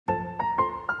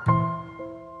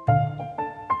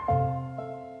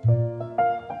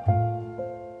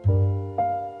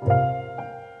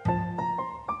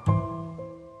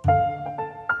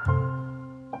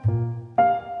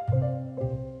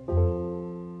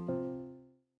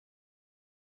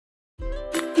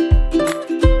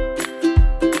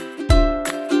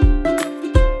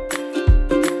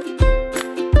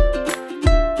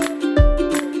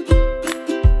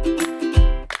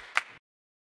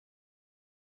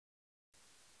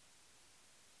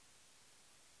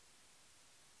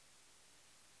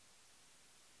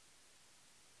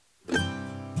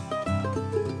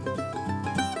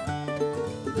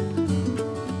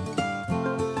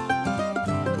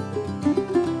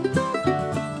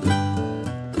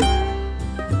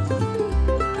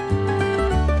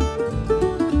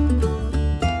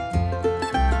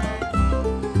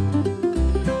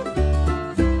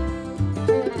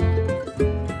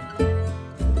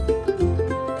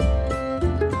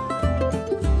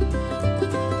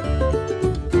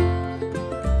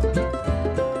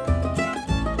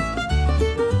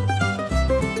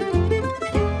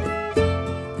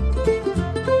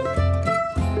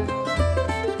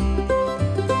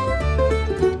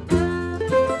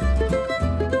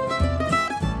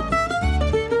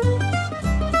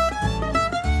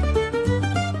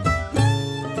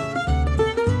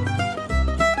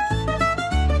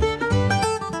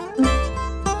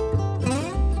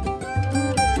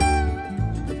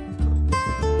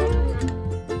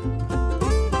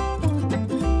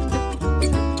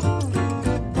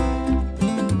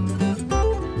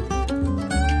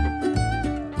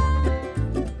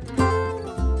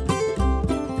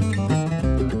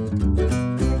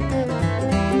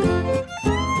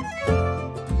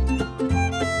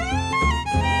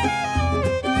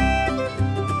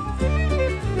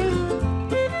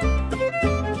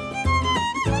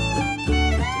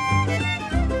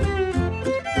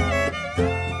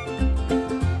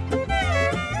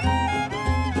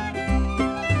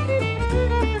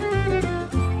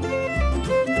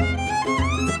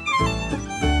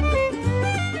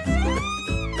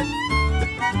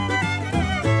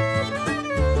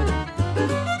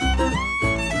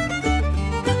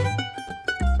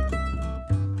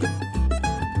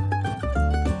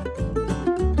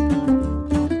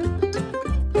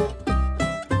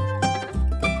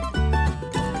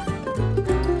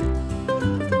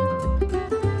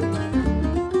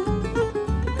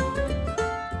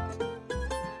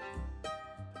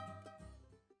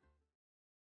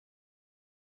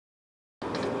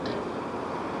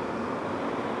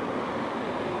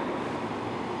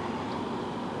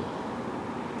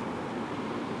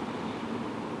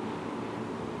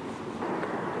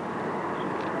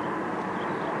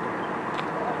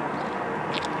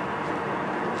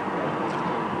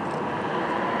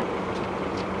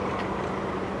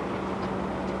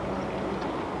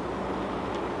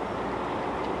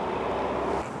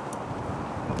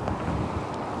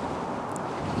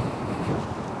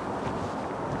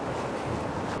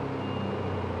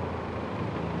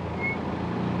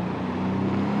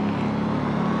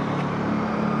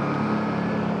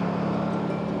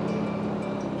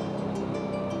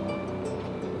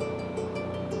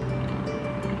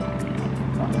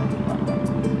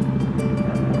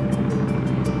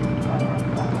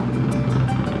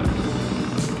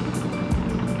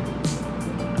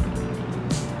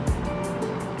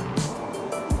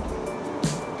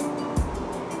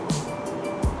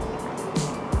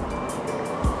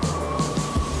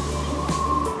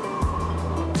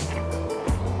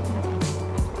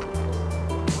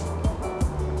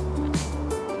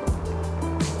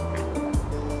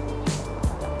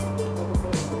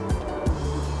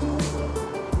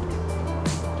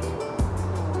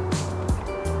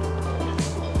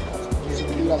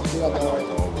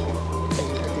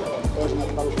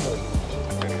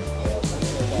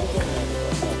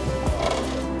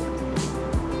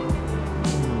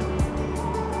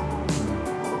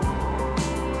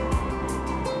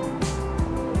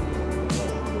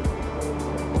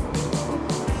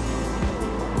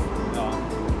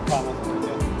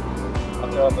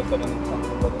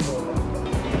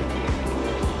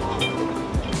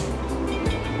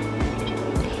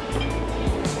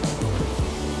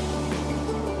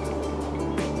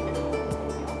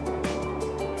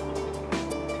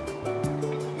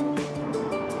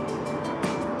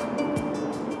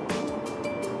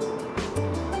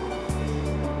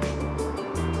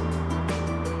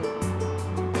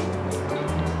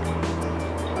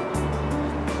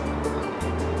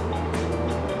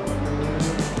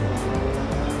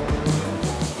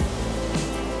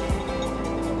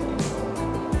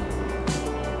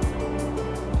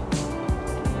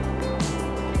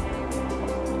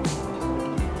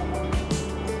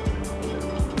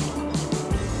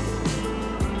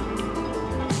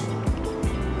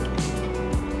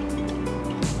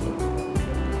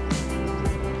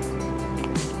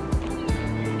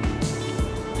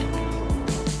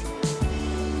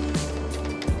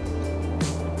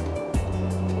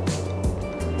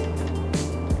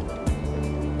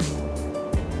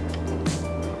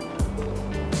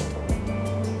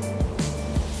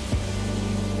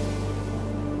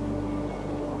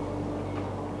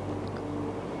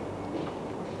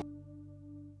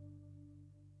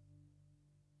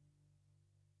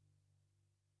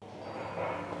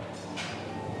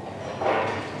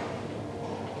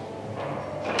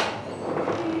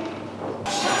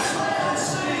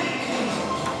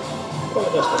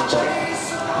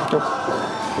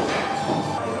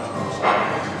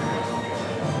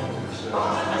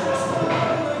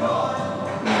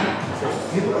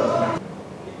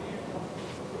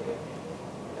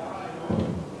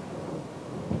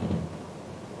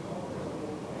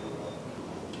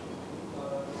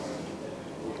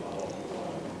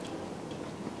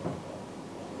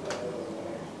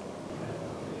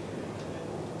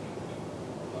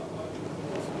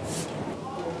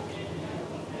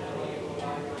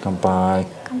乾杯。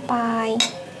乾杯。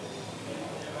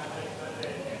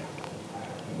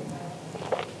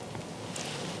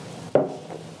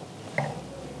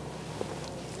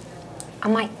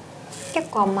甘い。結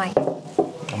構甘い。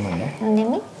甘いね。飲んで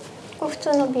み。これ普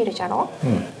通のビールじゃろ。う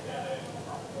ん。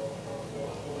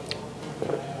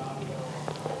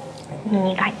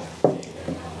苦い。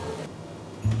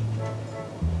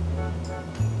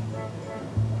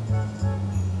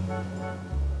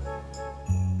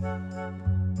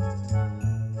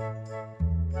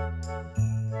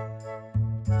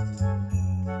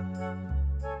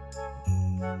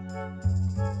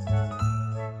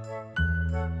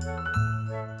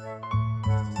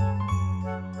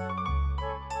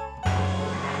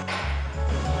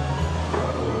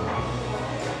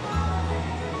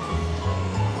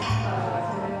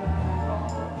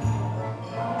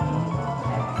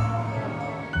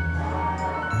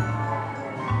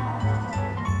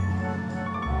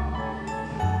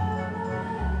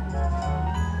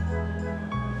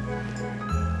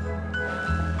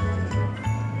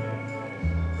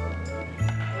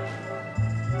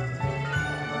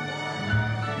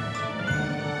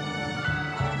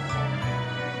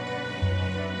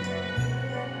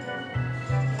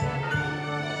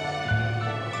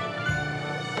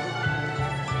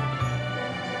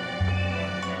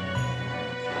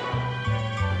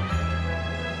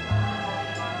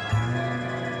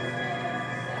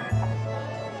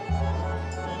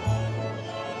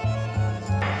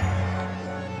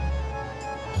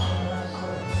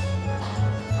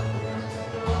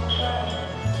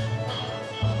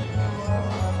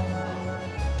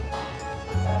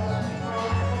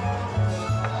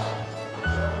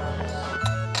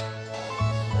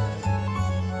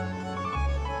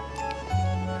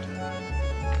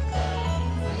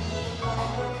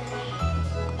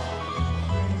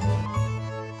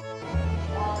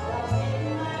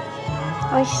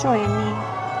美味しそうやね。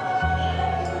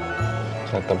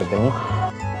じゃあ食べてみ。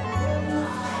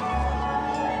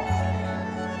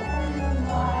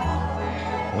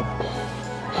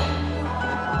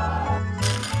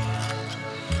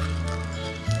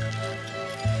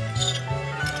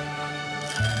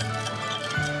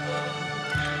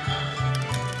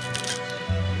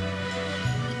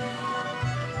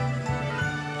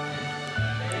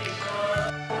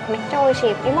めっちゃ美味し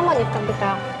い。今まで食べ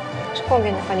た手工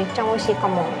芸の中でめっちゃ美味しいか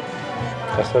も。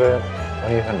じゃあそれお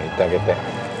兄さんに言ってあげ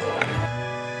て。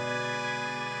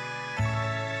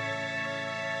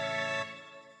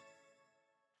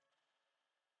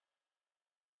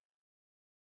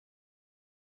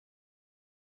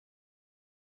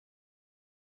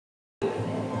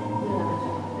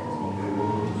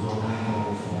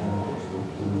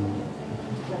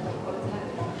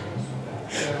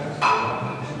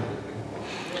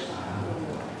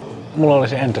Mulla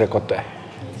olisi entrecote.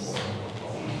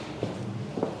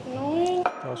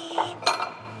 Tos.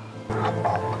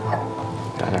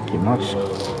 Itadakimasu.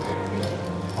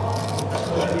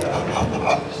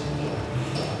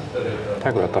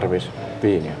 Tää kyllä tarvitsisi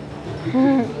viiniä.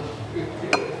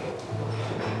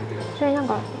 それなん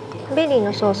かベリー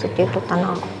のソースって言っとった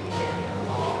な。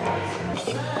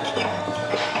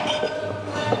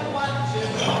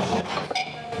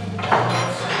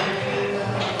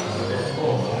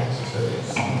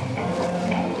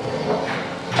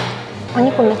お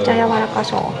肉めっちゃ柔らか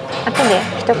そう。後で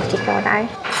一口ちょうだい。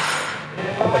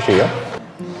美味しいよ。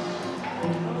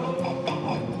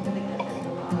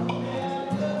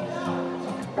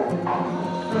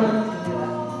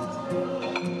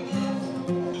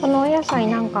このお野菜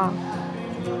なんか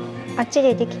あっち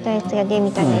でできたやつやで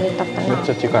みたいな言ったったな。めっ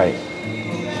ちゃ近い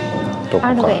とこか。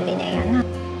アルベリネやな。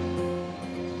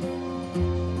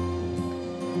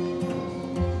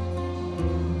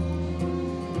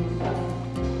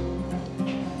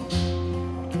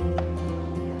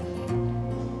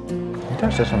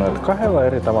Mitä se sanoi, että kahdella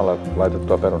eri tavalla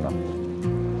laitettua perunaa?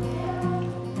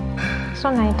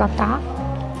 そんなん言っとった？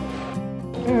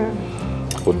うん。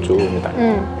Kutsuu mitä?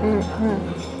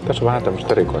 Tässä on vähän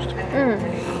tämmöistä erikoista.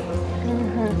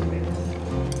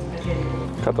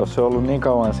 Kato, se on ollut niin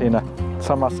kauan siinä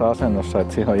samassa asennossa,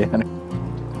 että siihen on jäänyt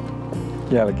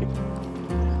jälki.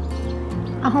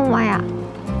 あ、ほんまや。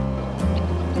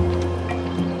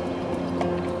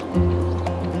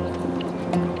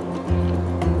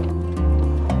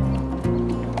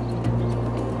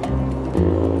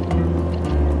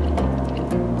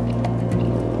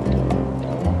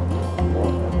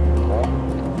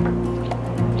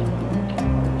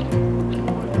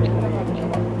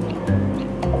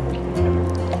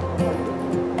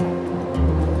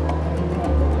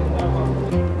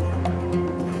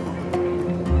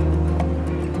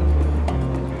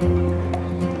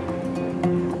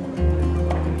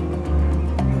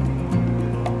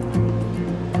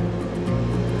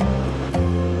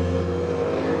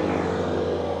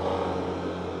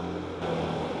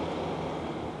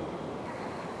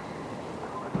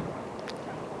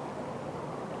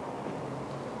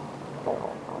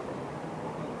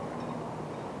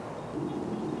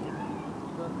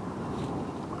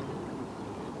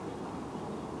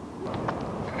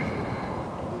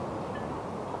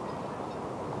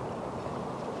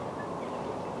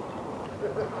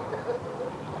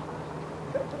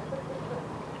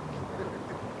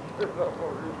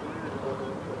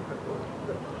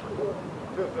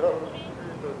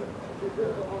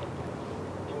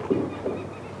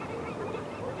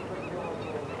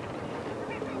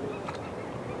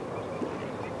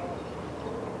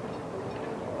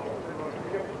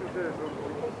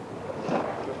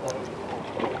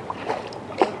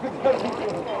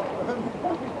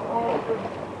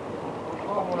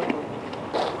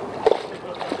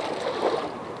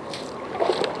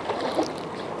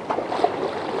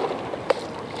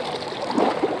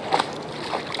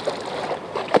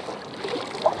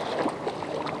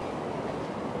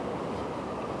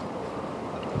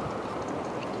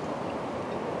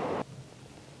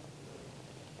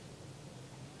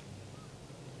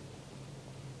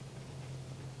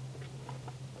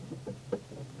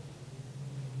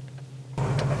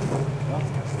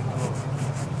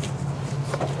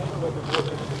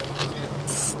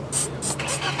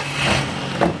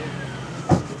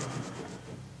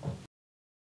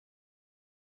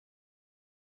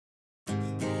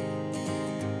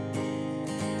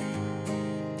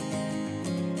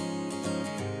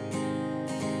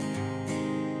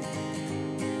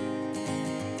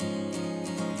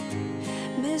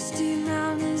Misty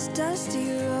mountains,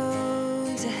 dusty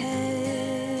roads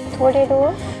ahead. 通れ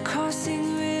る？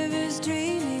 Crossing rivers,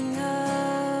 dreaming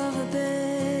of a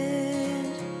bed.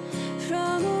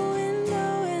 From a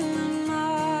window in the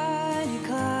mighty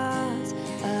clouds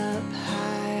up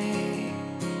high.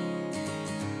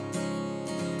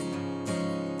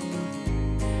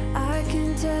 I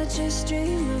can touch a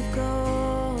stream of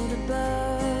gold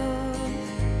above,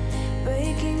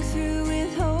 breaking through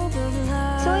with hope of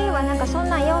life. そういえばなんかそん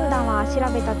なん読んだわ、調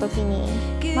べた時に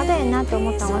まだやなって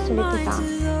思ったの忘れてた。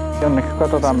 Jonnekin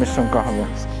katsotaan missä on kahvia.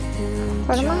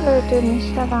 Varmaan löytyy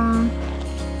mistä vaan.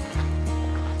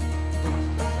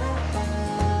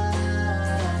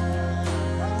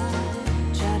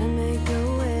 Try to make a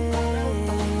way.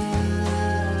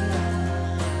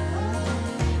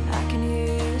 I can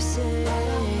hear you say,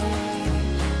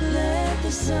 let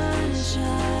the sun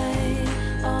shine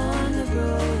on the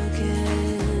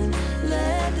broken.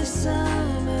 Let the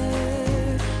summer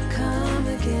come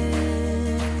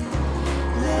again.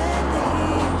 Let the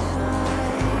heat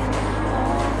find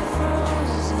all the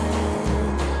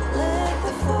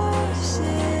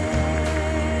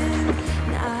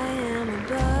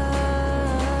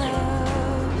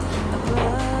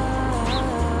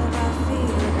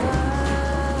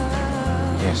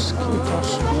欲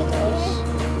しいで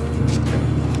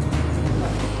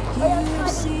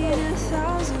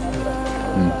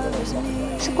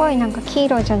す。 すごいなんか黄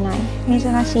色じゃない珍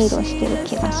しい色してる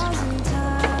気がする。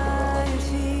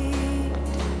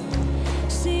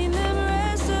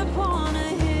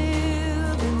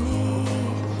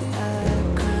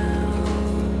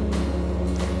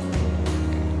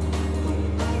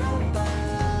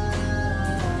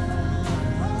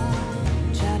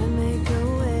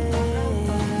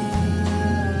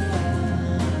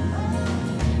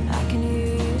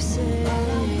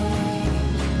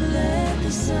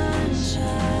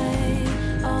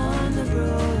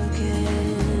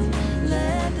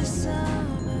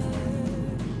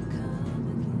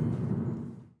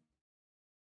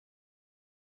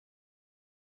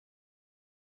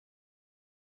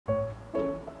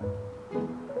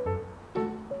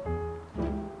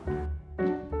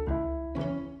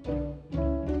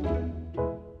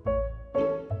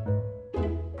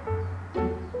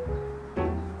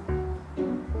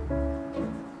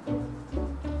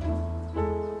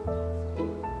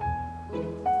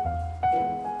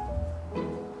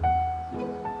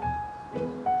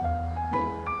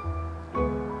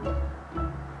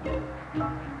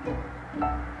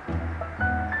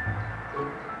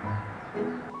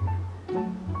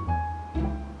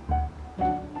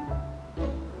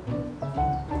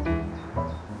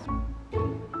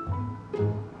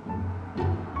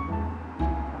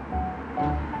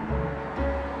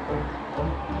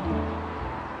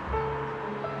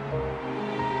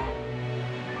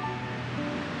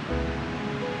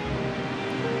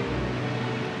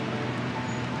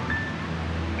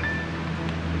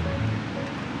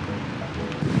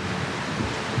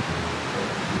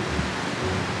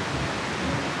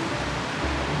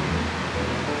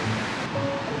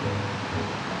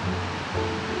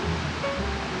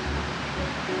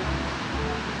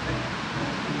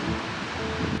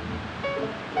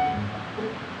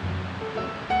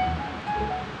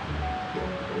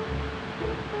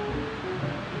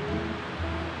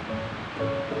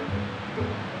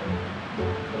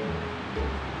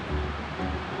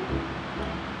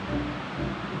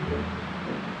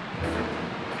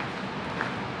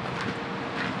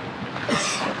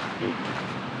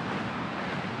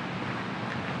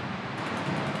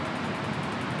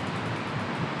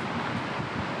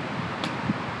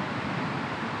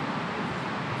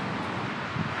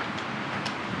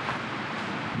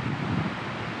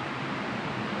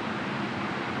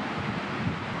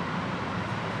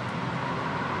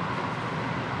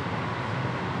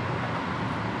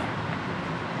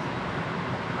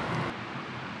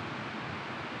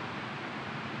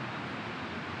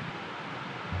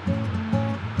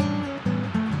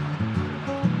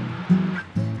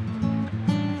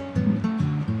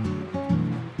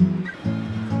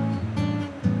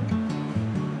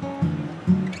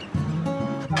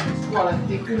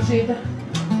Huolettiin kyllä siitä.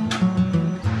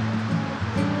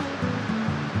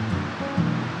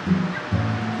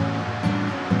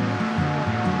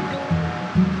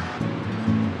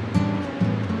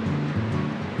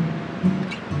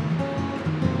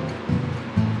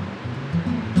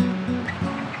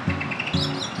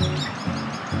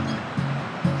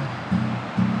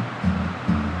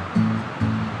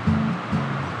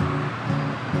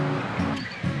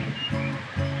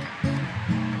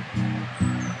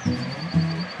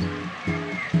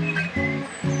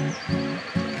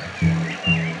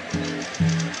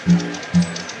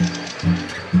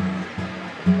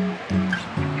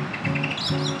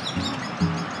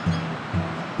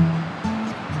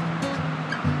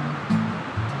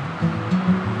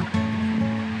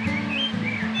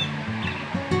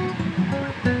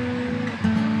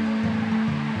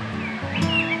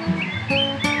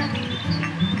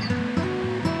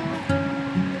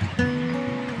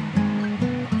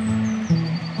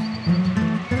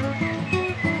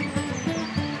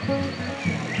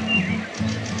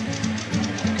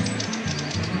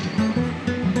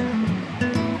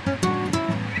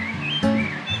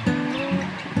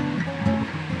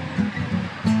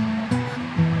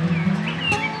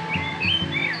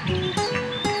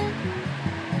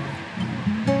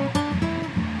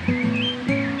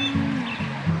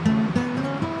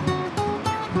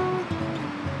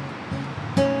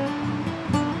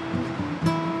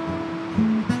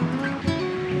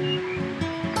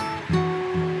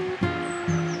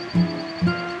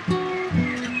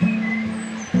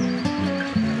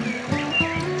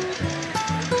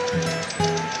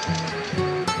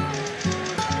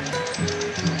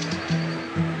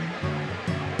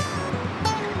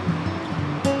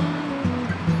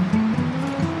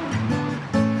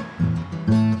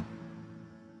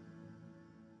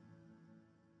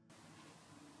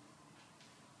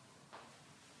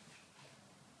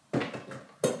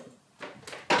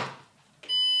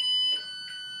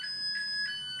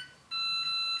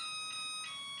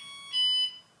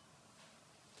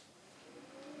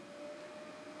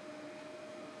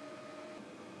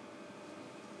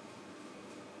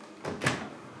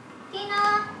 いい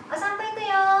な、お散歩行くよ。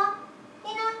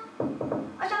いいな、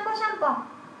お散歩お散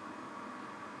歩。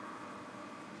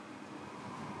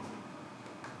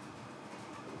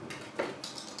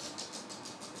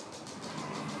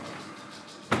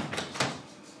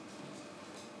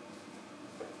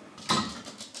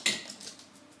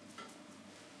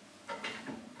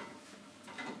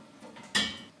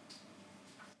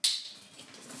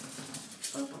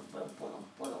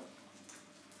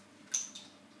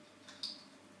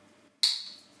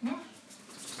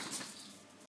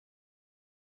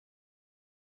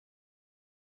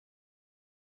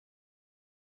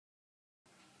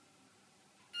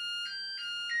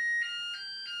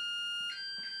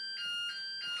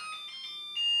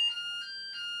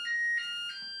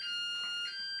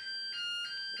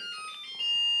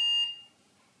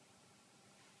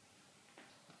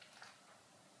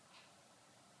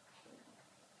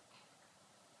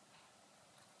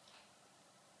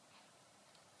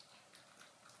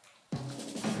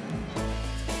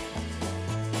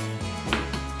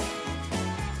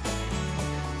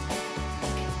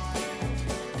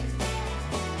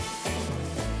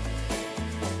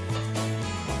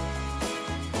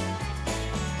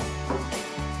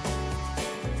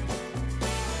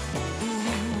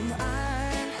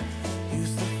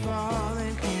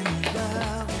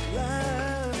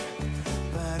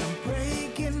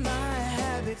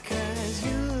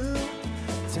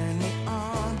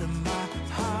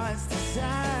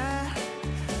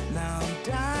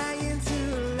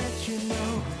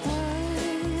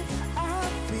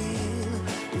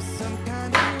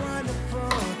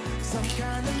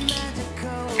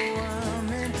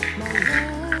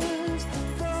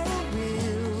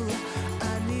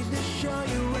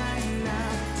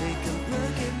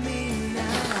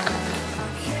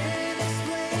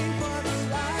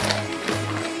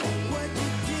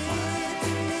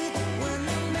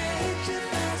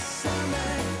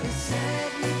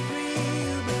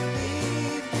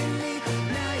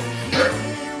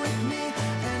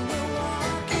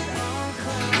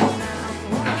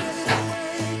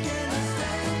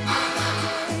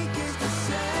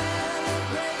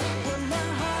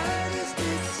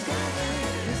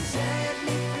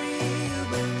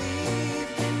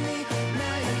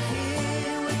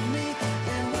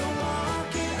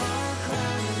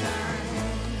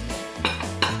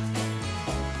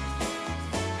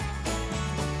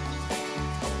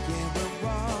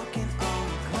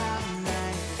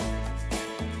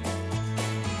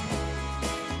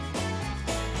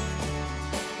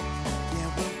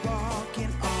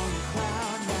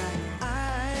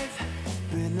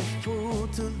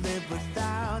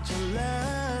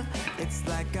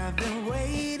like I've been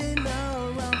waiting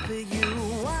around for you.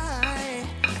 Why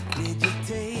did you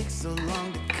take so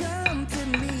long to come to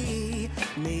me?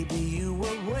 Maybe you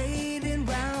were waiting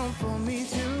around for me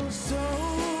too. So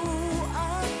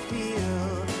I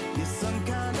feel you're some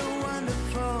kind of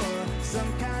wonderful,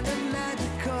 some kind of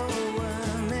magical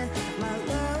woman. My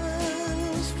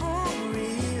love's for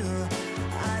real.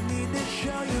 I need to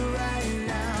show you right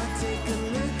now. Take a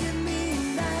look at me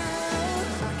now.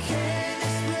 I can't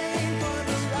explain for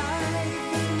the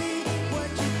life of me what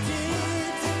you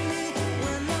did to me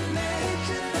when I met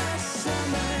you last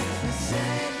summer. You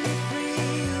set me free,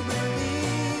 you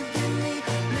believed in me.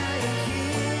 Now you're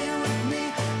here with me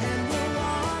and we're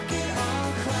walking on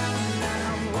cloud nine.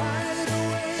 I'm wide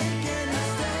awake and the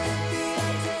step that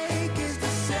I take is to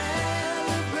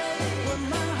celebrate what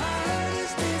my heart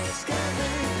has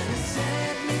discovered. You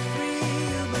set me free,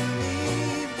 you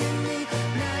believed in me.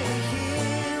 Now you're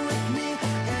here with me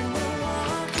and we're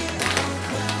walking on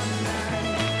cloud nine.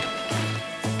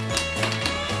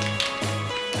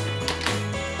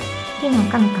 手の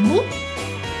カミカミ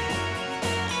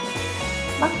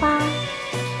バッバー。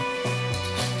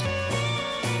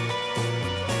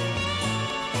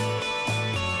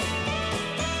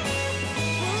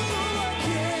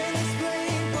Can't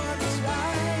explain for this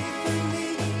life of me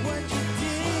what you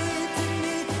did to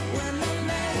me when I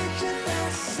met you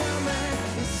last summer.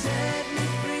 You set me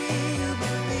free, you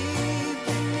believed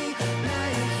in me. Now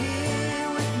you're here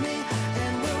with me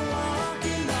and we're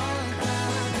walking on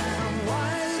cloud nine. I'm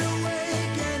wide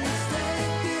awake and the step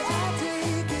that I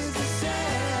take is to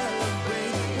celebrate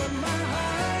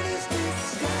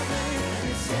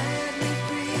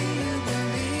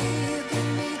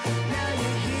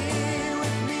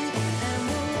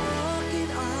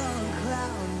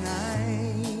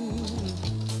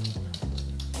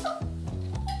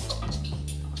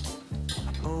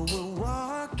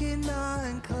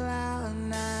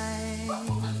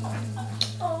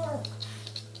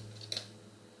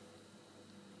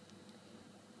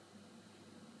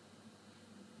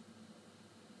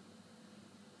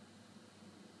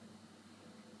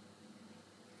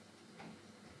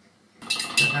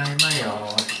だいまよ。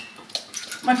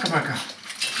マカマカ。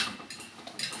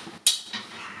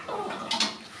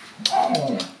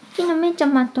昨日めっちゃ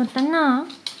待っとったな。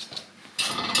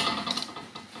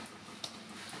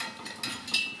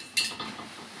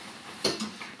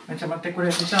めっちゃ待ってくれ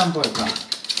てちゃんぽいか。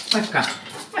マイカ。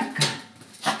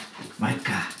マイ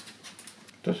カ。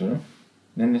どうする？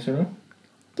ねんねする？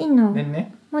昨日。ねん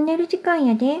ね。もう寝る時間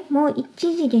やで。もう1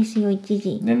時ですよ、1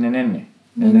時。ねんねねんね。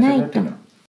寝ないと。